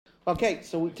Okay,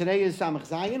 so today is Samach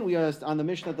Zayin. We are on the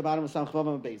mission at the bottom of Samach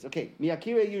Vavam Beis. Okay,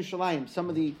 Miyakirei Yerushalayim. Some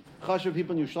of the Chashuv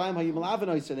people in Yerushalayim, Hayim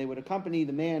Alavanois, so they would accompany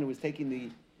the man who was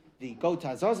taking the goat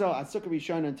Hazazel at Sukkah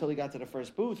Rishon until he got to the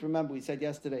first booth. Remember, we said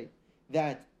yesterday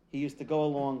that he used to go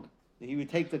along. He would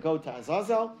take the goat to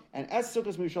Azazel, and as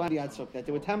Sukkah's Yerushalayim Yad Sukkah, that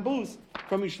there were 10 booths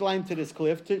from Yerushalayim to this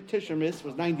cliff. Tisha Ris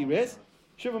was 90 Ris.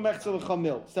 Shiva Mechzel L'cham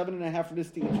Mil, 7.5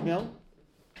 Ris to each mil.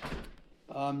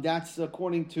 That's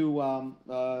according to,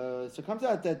 so it comes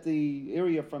out that the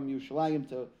area from Yerushalayim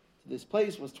to this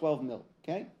place was 12 mil,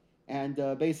 okay? And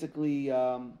basically,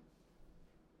 okay,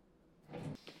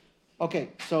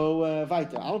 so,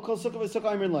 Vaita. I'll call Sukkah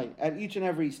v'Sukkah Imrin Lay. At each and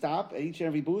every stop, at each and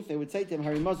every booth, they would say to him,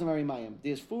 Hari Muslim, Hari Mayim.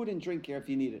 There's food and drink here if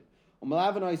you need it. And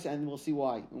we'll see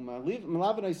why.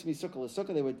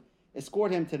 They would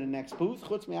escort him to the next booth,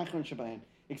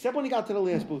 except when he got to the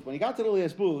last booth. When he got to the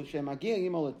last booth, they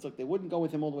wouldn't go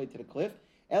with him all the way to the cliff.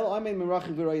 They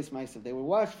would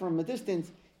watch from a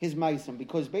distance his maisim,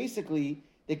 because basically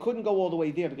they couldn't go all the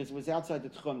way there because it was outside the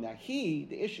tchum. Now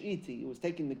the ish iti, who was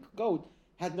taking the goat,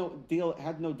 had no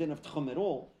din of tchum at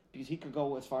all, because he could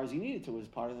go as far as he needed to as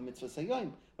part of the mitzvah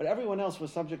sayyim. But everyone else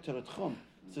was subject to the tchum.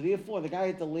 So therefore, the guy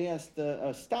at the last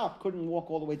stop couldn't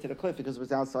walk all the way to the cliff because it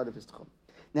was outside of his tchum.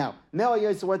 Now,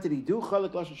 so what did he do?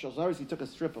 He took a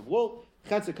strip of wool,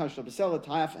 half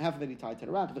of it he tied to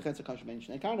the rack, the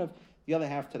other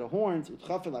half to the horns, he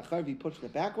pushed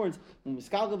it backwards,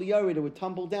 it would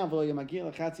tumble down.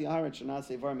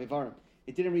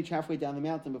 It didn't reach halfway down the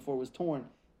mountain before it was torn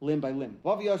limb by limb.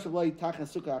 Then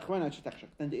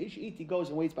the Ish Iti goes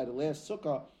and waits by the last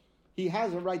sukkah. He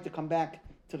has a right to come back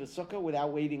to the sukkah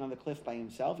without waiting on the cliff by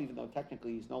himself, even though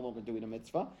technically he's no longer doing a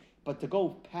mitzvah. But to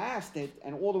go past it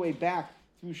and all the way back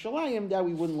through Shalayim, that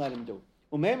we wouldn't let him do.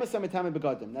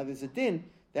 Now there's a din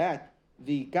that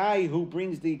the guy who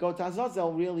brings the Got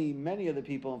Azazel, really many of the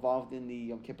people involved in the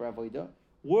Yom Kippur Avodah,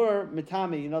 were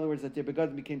metame. In other words, that their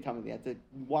begadim became tamei. They had to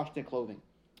wash their clothing,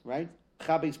 right?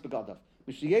 Chabes begadav.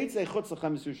 As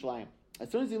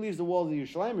soon as he leaves the walls of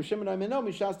Yerushalayim,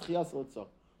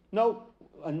 no,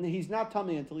 he's not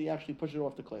tummy until he actually pushes it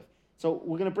off the cliff. So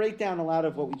we're going to break down a lot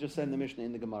of what we just said in the Mishnah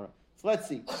in the Gemara. So let's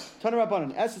see. There were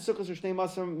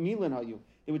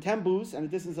 10 booths and a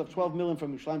distance of 12 million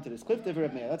from Yerushalayim to this cliff.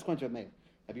 That's going to Reb Meir.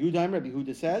 Rabbi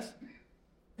Yehuda says,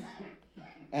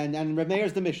 and Reb Meir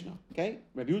is the Mishnah. Okay,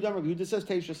 Rabbi Yehuda says,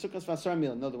 Teisha Sukkos v'asar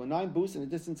milan. No, there were 9 booths and a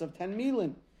distance of 10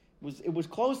 million. It was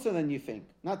closer than you think,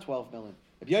 not 12 million.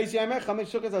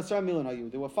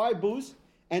 There were 5 booths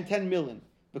and 10 million.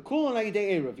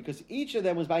 Because each of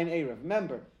them was by an Erev.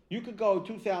 Remember, you could go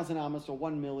 2,000 amos or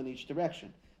 1 mil in each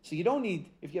direction. So you don't need,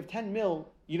 if you have 10 mil,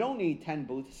 you don't need 10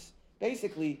 booths.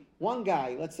 Basically, one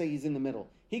guy, let's say he's in the middle,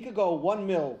 he could go 1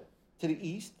 mil to the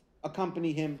east,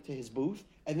 accompany him to his booth,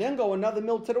 and then go another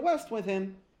mil to the west with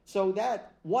him, so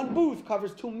that one booth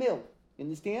covers 2 mil. You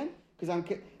understand? Because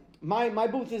my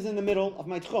booth is in the middle of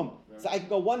my tchum. So I can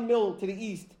go 1 mil to the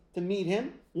east to meet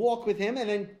him, walk with him, and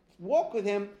then walk with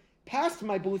him past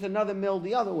my booth another mil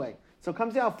the other way. So it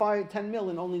comes out 10 mil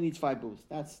and only needs 5 booths.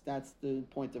 That's the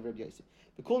point of Rabbi Yosef.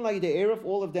 The Kul Nagid Erev,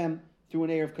 all of them through an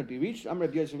Erev could be reached.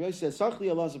 Rabbi Yosef says, Sachli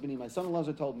Elazar b'ni, my son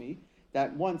Elazar told me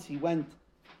that once he went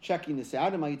checking this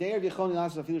out,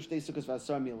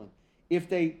 if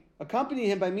they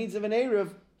accompany him by means of an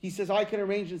Erev, he says, I can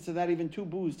arrange it so that even 2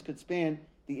 booths could span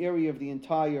the area of the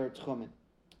entire Tchumen.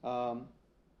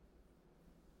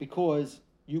 Because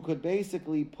you could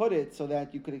basically put it so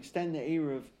that you could extend the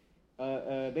Erev.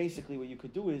 Basically, what you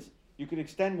could do is you could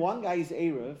extend one guy's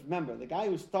Erev. Remember, the guy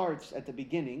who starts at the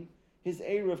beginning, his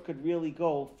Erev could really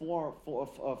go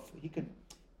he could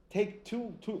take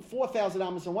 4,000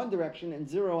 amos in one direction and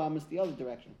 0 amos the other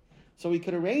direction. So he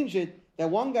could arrange it that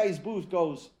one guy's booth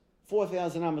goes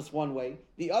 4,000 amos one way,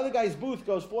 the other guy's booth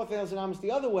goes 4,000 amos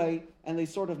the other way, and they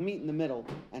sort of meet in the middle.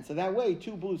 And so that way,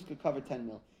 2 booths could cover 10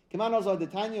 mil. Kiman Azar de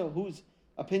Tanya, whose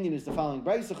opinion is the following: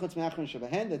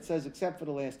 that says except for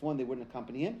the last one, they wouldn't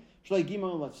accompany him. Because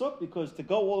to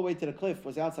go all the way to the cliff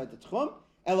was outside the tchum.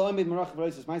 They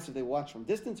watch from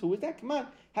distance. Who is that? Come on,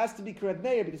 has to be Reb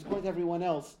Meir, because according to everyone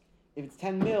else, if it's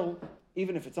 10 mil,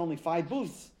 even if it's only 5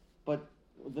 booths, but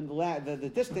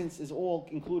the distance is all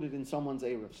included in someone's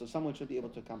Erev, so someone should be able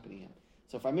to accompany him.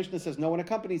 So if our Mishnah says no one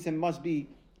accompanies him,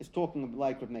 it's talking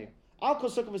like Reb Meir. At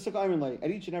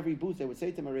each and every booth, they would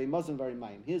say to him,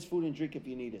 here's food and drink if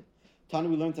you need it. Tana,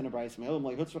 we learned in the Brayis.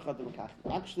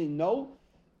 Actually, no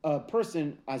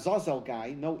person, Azazel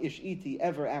guy, no Ish Iti,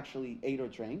 ever actually ate or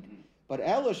drank. But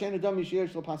right?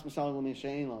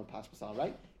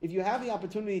 If you have the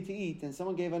opportunity to eat, and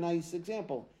someone gave a nice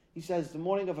example, he says the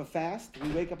morning of a fast, we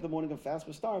wake up the morning of a fast,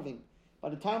 we're starving. By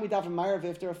the time we daven Ma'ariv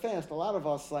after a fast, a lot of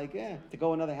us to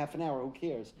go another half an hour, who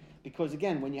cares? Because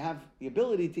again, when you have the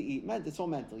ability to eat, it's all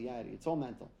mental, it's all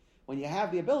mental. When you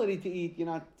have the ability to eat, you're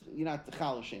not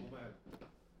chalashing.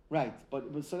 Right,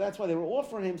 but so that's why they were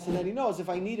offering him so that he knows if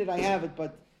I need it, I have it,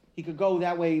 but he could go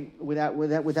that way without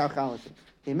chalashing.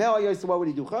 Okay, so what would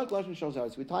he do?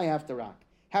 So we tie half the rock,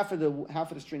 half of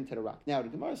the string to the rock. Now the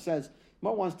Gemara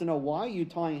wants to know why are you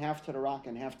tying half to the rock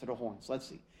and half to the horns. Let's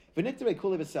see. Why don't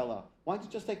you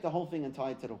just take the whole thing and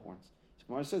tie it to the horns? So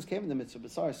Gemara says, came in the mitzvah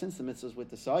b'sar, since the mitzvah is with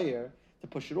the sayir, to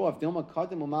push it off.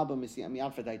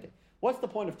 What's the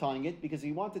point of tying it? Because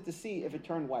he wanted to see if it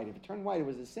turned white. If it turned white, it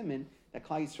was a siman that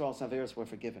Klal Yisrael's Averos were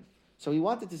forgiven. So he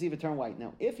wanted to see if it turned white.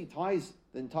 Now, if he ties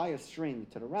the entire string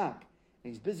to the rock,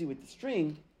 and he's busy with the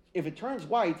string, if it turns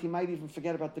white, he might even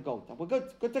forget about the goat. We're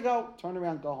good to go. Turn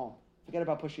around, go home. Forget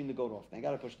about pushing the goat off. They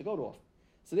got to push the goat off.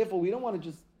 So therefore, we don't want to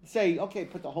just say, okay,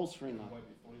 put the whole string on.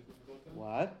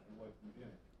 What?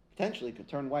 Potentially, it could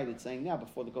turn white. It's saying now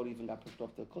before the goat even got pushed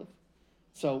off the cliff.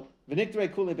 So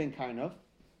v'niktarei kulei ben karnav.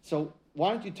 So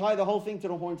why don't you tie the whole thing to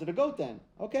the horns of the goat then?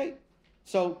 Okay.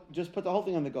 So just put the whole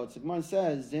thing on the goat. So Gemara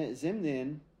says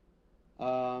Zimnin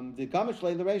the gamish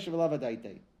le l'reish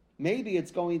v'lavadaite. Maybe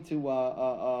it's going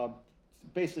to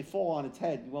basically fall on its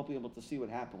head. You won't be able to see what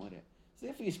happened with it. So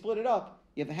if you split it up,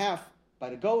 you have half by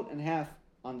the goat and half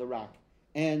on the rock.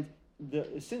 And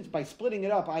since by splitting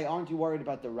it up, aren't you worried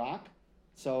about the rock?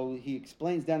 So he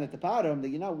explains down at the bottom that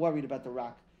you're not worried about the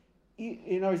rock.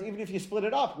 Even if you split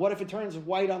it up, what if it turns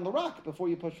white on the rock before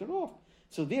you push it off?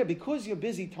 So there, because you're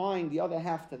busy tying the other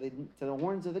half to the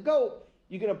horns of the goat,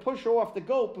 you're going to push off the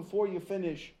goat before you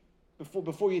finish,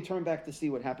 before you turn back to see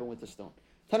what happened with the stone.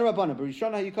 Originally,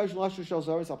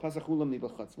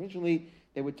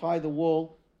 they would tie the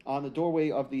wool on the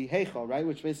doorway of the Heichal, right,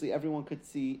 which basically everyone could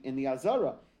see in the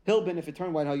Azara. Hilbin, if it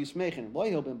turned white, how you smechen. Loy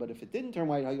Hilbin, but if it didn't turn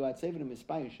white, how you had saving him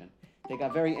mispayishin. They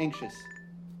got very anxious.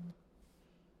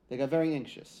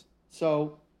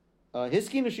 So,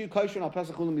 hiskinu kaishin al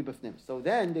pesach ulam b'fnim. So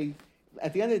then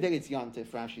at the end of the day, it's Yantif.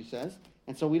 Rashi says,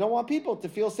 and so we don't want people to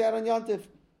feel sad on Yantif.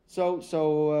 I'm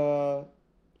sorry,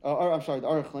 the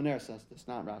Aruch Laner says this,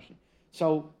 not Rashi.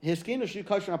 So hiskinu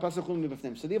kaishin al pesach ulam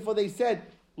b'fnim. So therefore, they said,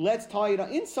 let's tie it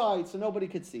inside so nobody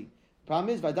could see.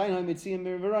 Problem is, what do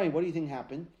you think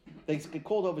happened? They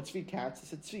called over Tzvi Katz. They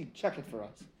said, Tzvi, check it for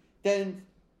us. Then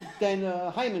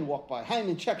Hyman walked by.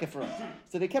 Hyman, check it for us.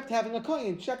 So they kept having a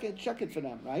coin, check it for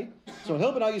them, right? So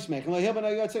Hilben Ayusmek,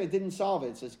 it didn't solve it.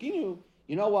 It says, Ginu,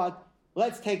 you know what?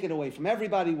 Let's take it away from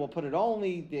everybody. We'll put it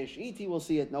only. The Sh'iti will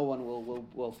see it. No one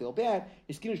will feel bad.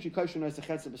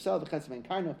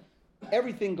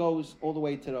 Everything goes all the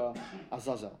way to the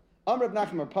Azazel.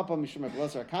 Originally,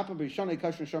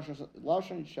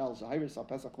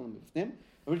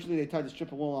 they tied the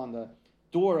strip of wool on the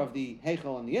door of the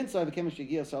Heichal on the inside.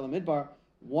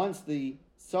 Once the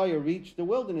Sawyer reached the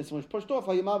wilderness and was pushed off,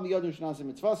 it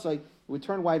would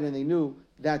turn white, and they knew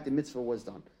that the mitzvah was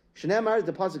done. The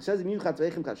pasuk says,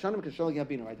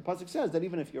 right? The pasuk says that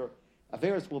even if your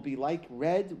Averis will be like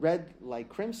red like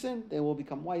crimson, they will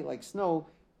become white like snow,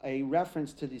 a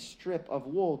reference to the strip of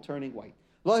wool turning white.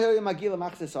 It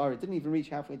didn't even reach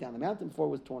halfway down the mountain before it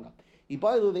was torn up. They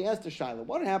asked the Shiloh,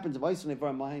 what happens if So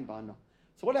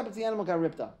what happens if the animal got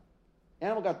ripped up?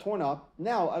 Animal got torn up.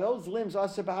 Now, are those limbs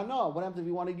asr b'hana? What happens if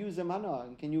you want to use them hana?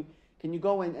 Can you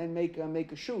go and make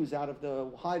shoes out of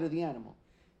the hide of the animal?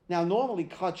 Now, normally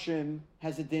kachim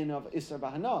has a din of isar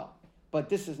b'hana, but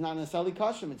this is not necessarily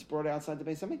kachim. It's brought outside the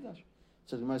Beis Hamikdash.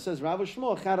 So the Gemara says, Rav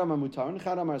Shmuel chadam mutar and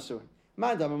chadam asur.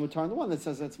 Mandam mutar, the one that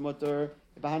says that's mutar.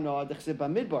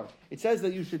 It says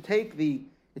that you should take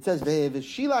it says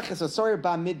v'shilach es asor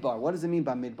b'midbar. What does it mean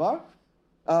b'midbar?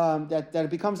 That it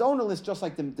becomes ownerless just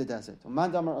like the desert. The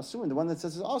one that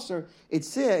says it's asur, it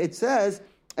says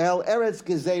el eretz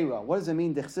gezerah. What does it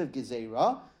mean dechsiv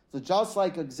gezerah? So just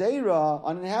like a gezerah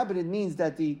uninhabited means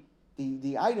that the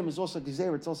item is also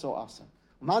gezerah, it's also asur.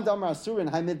 Mandamar asur and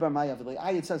hay midbar mayav.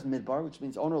 It says midbar, which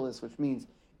means ownerless, which means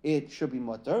it should be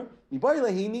mutter. He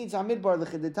needs hamidbar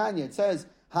l'chidetanya. It says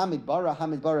hamidbar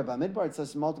b'midbar. It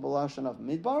says multiple lashon of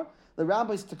midbar. The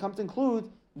rabbis to come to include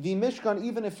the Mishkan,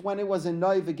 even if when it was in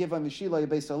Noi v'giva mishila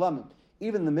beis halamim,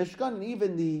 even the Mishkan and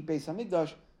even the Beis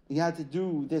Hamikdash, he had to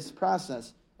do this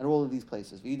process at all of these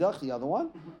places. V'idach, the other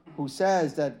one, who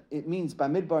says that it means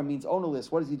b'midbar means ownerless.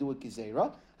 What does he do with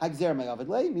gezerah? Hagzer me'avid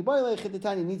lei mibar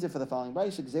l'chidetanya needs it for the following. Right,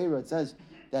 gezerah. It says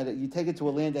that you take it to a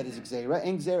land that is gezerah.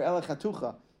 En gzer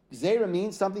elachatucha. Gzeira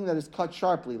means something that is cut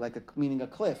sharply, meaning a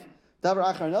cliff. Davar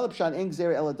achar, another pshat, en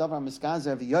gzeira ela davar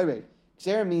miskazer v'yored.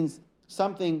 Gzeira means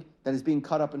something that is being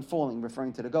cut up and falling,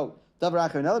 referring to the goat.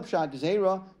 Another pshat,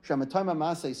 Gezerah, Shamatayma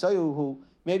Masay Sayu,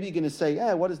 maybe you're going to say,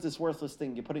 what is this worthless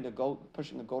thing? You're pushing a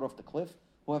goat off the cliff?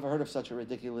 Who ever heard of such a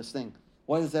ridiculous thing?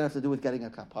 What does that have to do with getting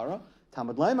a kapara?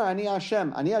 Talmud Laimar, Ani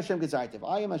Hashem Gezaitiv.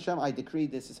 I am Hashem, I decree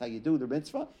this is how you do the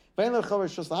mitzvah. And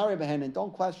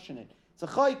don't question it. It's a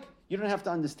chayk, you don't have to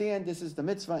understand, this is the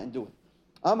mitzvah, and do it.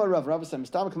 Amar Rav said, it's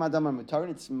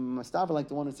Mustava like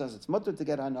the one that says it's mutter to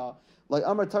get hana, like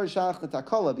Amar Tar Shalach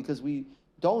Takala, because we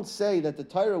don't say that the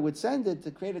Torah would send it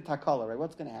to create a takala, right?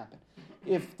 What's going to happen?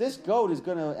 If this goat is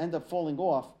going to end up falling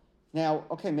off, now,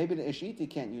 okay, maybe the Ishiti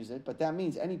can't use it, but that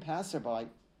means any passerby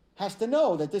has to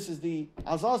know that this is the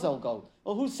Azazel goat.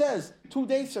 Well, who says 2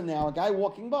 days from now, a guy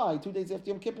walking by 2 days after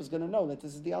Yom Kippur is going to know that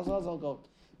this is the Azazel goat?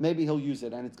 Maybe he'll use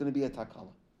it, and it's going to be a takala.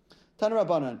 Tana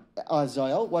Rabbanan,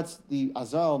 Azael, what's the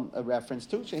Azael a reference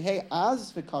to? Shehei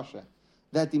Az v'kasha,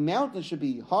 that the mountain should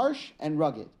be harsh and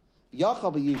rugged.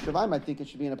 Yachal b'yishavim, I think it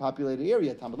should be in a populated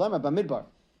area. Talmud Lema b'midbar.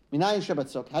 Minayin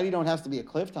shabatzok. How do you don't have to be a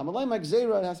cliff? Talmud Lema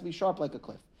gzeira, it has to be sharp like a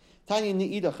cliff. Tanya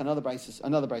Ni'idach, another Bryce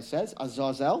says,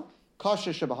 Azazel,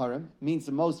 Kasha Shabaharim, means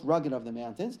the most rugged of the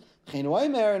mountains. And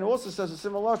it also says a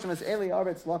similar lashon as Eli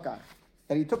Aretz Lakach,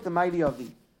 that he took the mighty of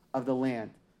the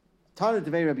land. Tana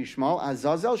Devei Rabbi Shmuel,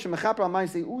 Azazel, Shemechaper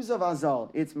Al-Ma'aseh Uzav Azal.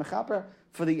 It's Mechaper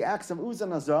for the acts of Uza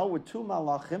and Azal, were two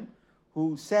malachim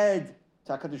who said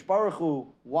to HaKadosh Baruch Hu,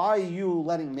 why are you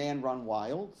letting man run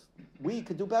wild? We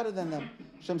could do better than them.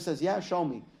 Hashem says, yeah, show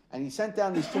me. And he sent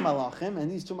down these two malachim,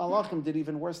 and these two malachim did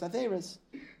even worse than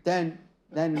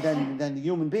the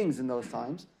human beings in those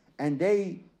times. And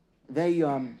they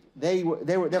were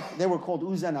called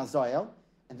Uza and Azael,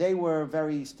 and they were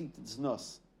very steeped in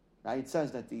znus. Right? It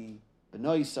says that the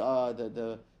Benois,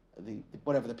 the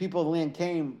people of the land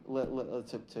came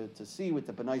to see with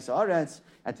the Benois Aretz.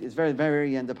 It's very,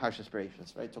 very end of Parshas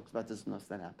Bereishis, right? It talks about this znus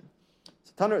that happened.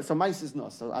 So Mais is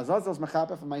nus. So Azazel's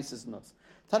mechaper for Mais is nus.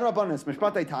 Tanur Rabbanan is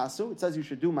mishpatei tasu. It says you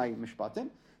should do my mishpatim.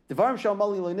 Devarim shel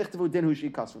mali lo nichtavu din hu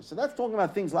shikasru. So that's talking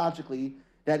about things logically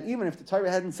that even if the Torah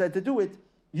hadn't said to do it,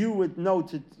 you would know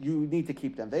you need to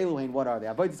keep them. Ve'eluhein, what are they?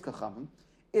 Avodas kachamim.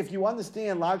 If you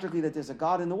understand logically that there's a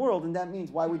God in the world, and that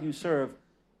means why would you serve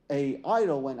a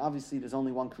idol when obviously there's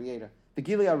only one creator? The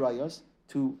Gili Arayos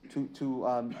to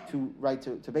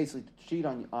basically cheat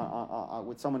on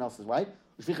with someone else's wife.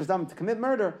 To commit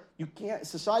murder,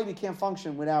 society can't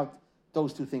function without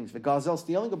those two things. The Gazel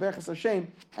stealing, Berachas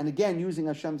Hashem, and again using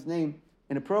Hashem's name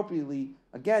inappropriately.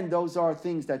 Again, those are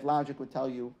things that logic would tell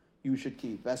you should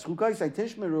keep.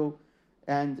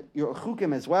 And your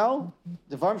chukim as well.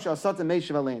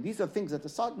 These are things that the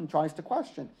Satan tries to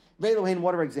question.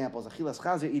 What are examples? Achilas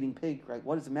chazer, eating pig, right?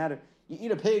 What does it matter? You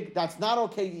eat a pig, that's not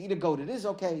okay. You eat a goat, it is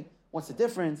okay. What's the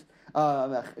difference?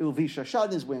 Ilvisha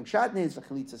shadnis, wearing shadnis,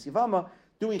 chalitza yavama,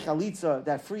 doing chalitza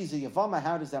that frees the yavama.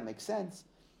 How does that make sense?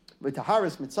 With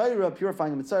taharis mitzayra,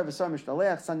 purifying the mitzayra, v'sar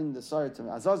mishdaleach, sending the sar to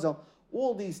Azazel.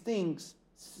 All these things,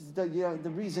 the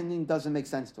reasoning doesn't make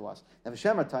sense to us. Now,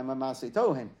 v'shemar time ma'aseh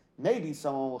tohen. Maybe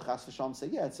someone will chas v'shalom say,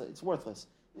 yeah, it's worthless.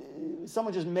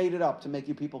 Someone just made it up to make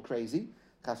you people crazy.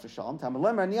 Chas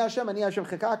v'shalom. Ani Hashem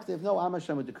chakaktiv. No, Am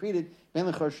Hashem would decree it.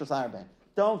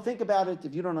 Don't think about it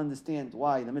if you don't understand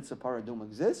why the mitzvah paradum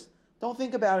exists. Don't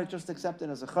think about it. Just accept it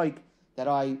as a chayk that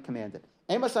I commanded.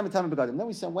 Then we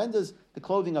said, when does the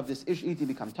clothing of this ish iti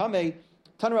become tamei?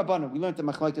 Tana Rabbanan, we learned the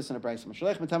machlokes in a brayso.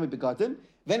 Mashalech mitame begadim,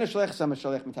 v'neshalech sam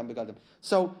mashalech mitame begadim.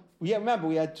 So remember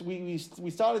we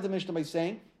started the Mishnah by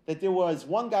saying that there was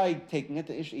one guy taking it,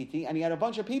 the ish iti, and he had a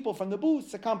bunch of people from the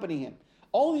booths accompanying him.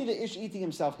 Only the ish iti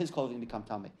himself, his clothing become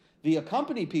tamei. The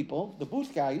accompany people, the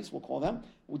booth guys, we'll call them,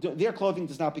 their clothing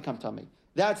does not become tamei.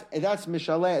 That's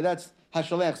mishalech. That's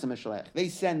hashalech and mishalech. They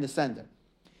send the sender,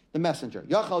 the messenger.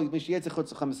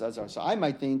 So I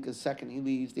might think the second he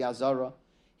leaves the azara,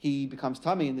 he becomes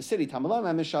tamei in the city.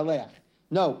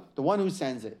 No, the one who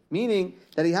sends it, meaning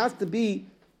that he has to be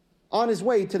on his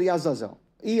way to the azazel.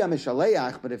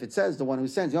 But if it says the one who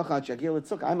sends,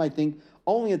 I might think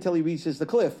only until he reaches the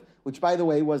cliff, which, by the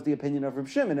way, was the opinion of Reb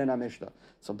Shimon in our Mishnah.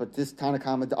 So, but this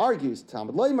Tanakh argues,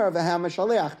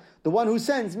 the one who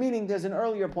sends, meaning there's an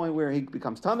earlier point where he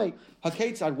becomes tamei.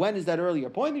 Haketzad, when is that earlier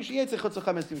point?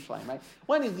 Right?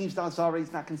 When he leaves the Azara,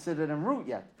 he's not considered en route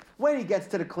yet. When he gets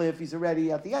to the cliff, he's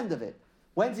already at the end of it.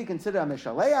 When's he considered a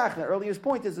Meshaleach? The earliest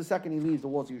point is the second he leaves the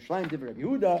walls of Yerushalayim, Divrei Rabbi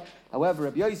Yehuda. However,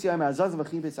 Rabbi Yossi Azazel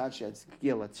v'chibes ad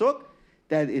she'etzkiel,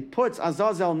 that it puts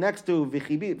Azazel next to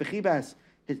v'chibes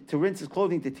to rinse his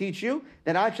clothing to teach you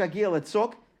that ad she'etzkiel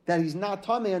etzuk, that he's not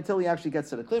tamei until he actually gets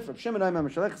to the cliff. Reb Shimon Omer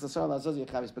Meshalech Sasar Azazel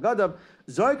Yechavis Begadav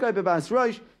Zoykai Bebas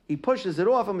Rosh. He pushes it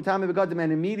off and Tamei Begadim,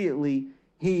 and immediately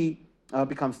he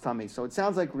becomes tamei. So it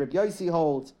sounds like Reb Yossi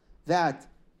holds that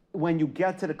when you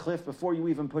get to the cliff, before you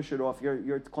even push it off,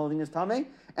 your clothing is tamei.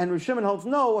 And Rav Shimon holds,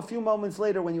 no, a few moments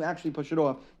later, when you actually push it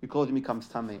off, your clothing becomes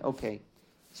tamei. Okay,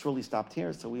 it's really stopped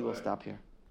here, so we will stop here.